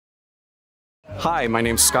Hi, my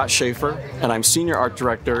name's Scott Shaffer, and I'm Senior Art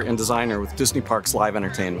Director and Designer with Disney Parks Live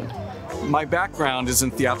Entertainment. My background is in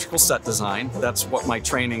theatrical set design. That's what my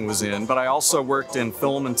training was in, but I also worked in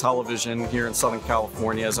film and television here in Southern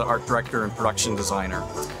California as an art director and production designer.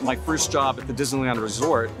 My first job at the Disneyland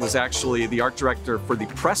Resort was actually the art director for the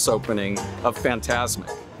press opening of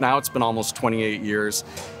Fantasmic. Now it's been almost 28 years,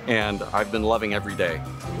 and I've been loving every day.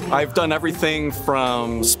 I've done everything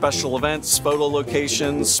from special events, photo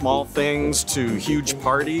locations, small things, to huge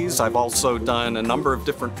parties. I've also done a number of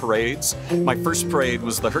different parades. My first parade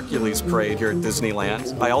was the Hercules Parade here at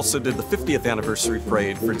Disneyland. I also did the 50th anniversary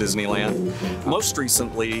parade for Disneyland. Most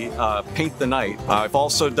recently, Paint the Night. I've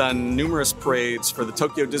also done numerous parades for the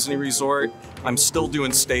Tokyo Disney Resort. I'm still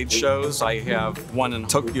doing stage shows. I have one in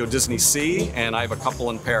Tokyo Disney Sea, and I have a couple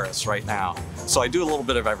in Paris right now. So I do a little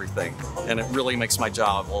bit of everything, and it really makes my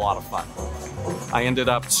job a lot of fun. I ended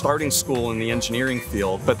up starting school in the engineering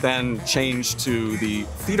field, but then changed to the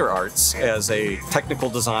theater arts as a technical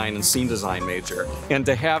design and scene design major. And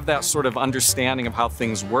to have that sort of understanding of how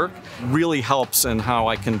things work really helps in how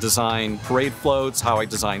I can design parade floats, how I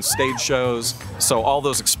design stage shows. So all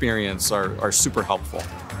those experiences are super helpful.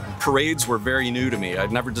 Parades were very new to me.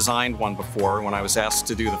 I'd never designed one before when I was asked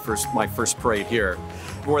to do my first parade here.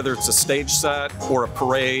 Whether it's a stage set or a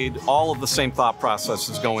parade, all of the same thought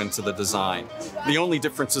processes go into the design. The only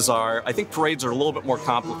differences are, I think parades are a little bit more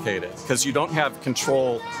complicated because you don't have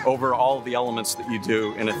control over all of the elements that you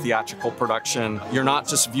do in a theatrical production. You're not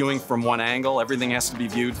just viewing from one angle. Everything has to be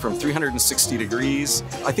viewed from 360 degrees.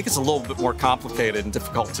 I think it's a little bit more complicated and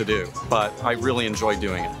difficult to do, but I really enjoy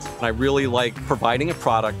doing it. And I really like providing a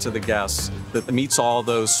product to the guests that meets all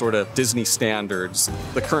those sort of Disney standards.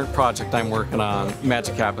 The current project I'm working on,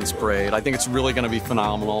 Magic Happens Parade, I think it's really going to be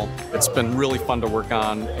phenomenal. It's been really fun to work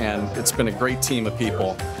on, and it's been a great team of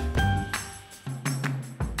people.